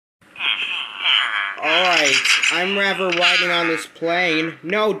Alright, I'm rather riding on this plane.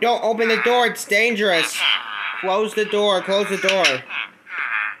 No, don't open the door, it's dangerous. Close the door, close the door.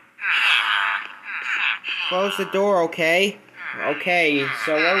 Close the door, okay? Okay,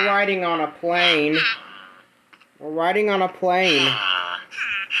 so we're riding on a plane. We're riding on a plane.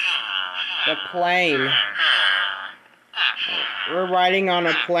 The plane. We're riding on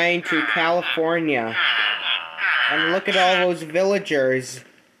a plane to California. And look at all those villagers.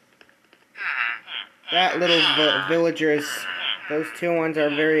 That little villagers, those two ones are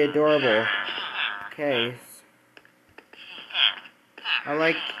very adorable. Okay. I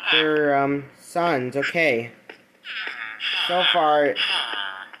like their sons, okay. So far,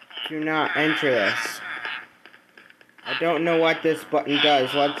 do not enter this. I don't know what this button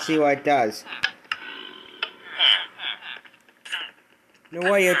does. Let's see what it does. No,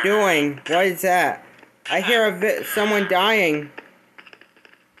 what are you doing? What is that? I hear someone dying.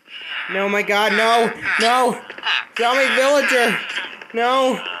 No, my God, no! No! Zombie villager!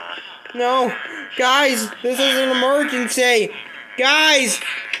 No! No! Guys, this is an emergency! Guys!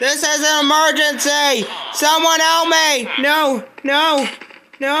 This is an emergency! Someone help me! No! No!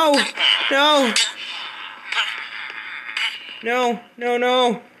 No! No! No! No,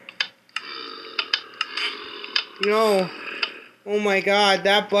 no! No! Oh my God,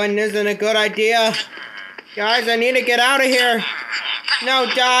 that button isn't a good idea! Guys, I need to get out of here! No,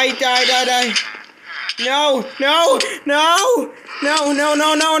 die, die, die, die! No! No! No! No, no,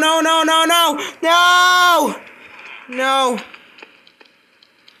 no, no, no, no, no, no! No! No!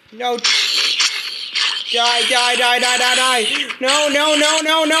 No! Die, die, die, die, die, die! No, no, no,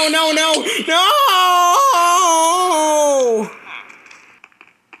 no, no, no, no! No!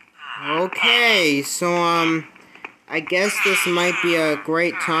 Okay, so, I guess this might be a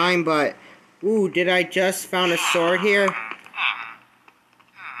great time, but... Ooh, did I just found a sword here?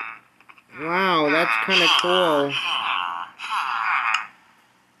 Wow, that's kind of cool.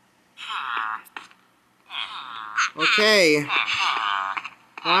 Okay.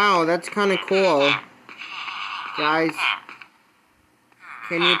 Wow, that's kind of cool. Guys,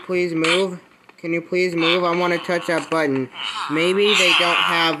 can you please move? Can you please move? I want to touch that button. Maybe they don't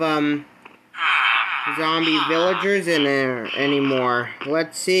have, zombie villagers in there anymore.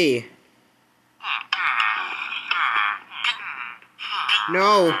 Let's see.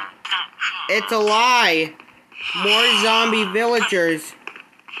 No. It's a lie. More zombie villagers.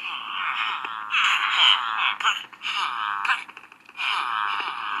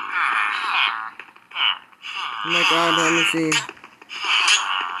 Oh my God, let me see.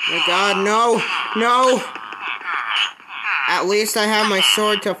 Oh my God, no! No! At least I have my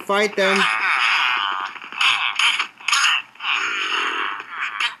sword to fight them.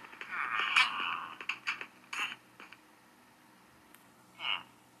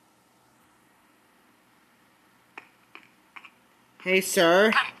 Hey,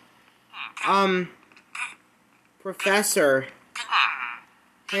 sir. Professor.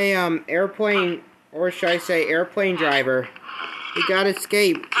 Hey, airplane, or should I say airplane driver. We gotta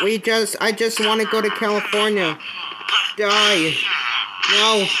escape. I just want to go to California. Die.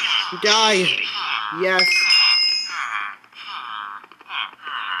 No. Die. Yes.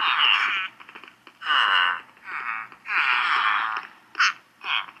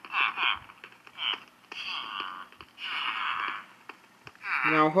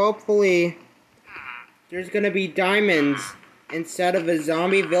 Now, hopefully, there's gonna be diamonds instead of the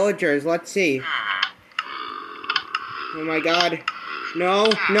zombie villagers. Let's see. Oh my God.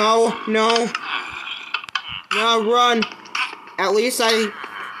 No, no, no. No, run. At least sword.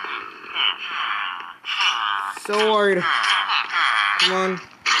 Come on.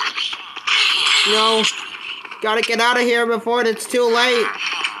 No. Gotta get out of here before it's too late.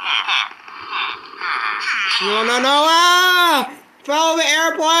 No, no, no. Ah! Follow the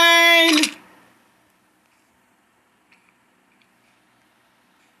airplane!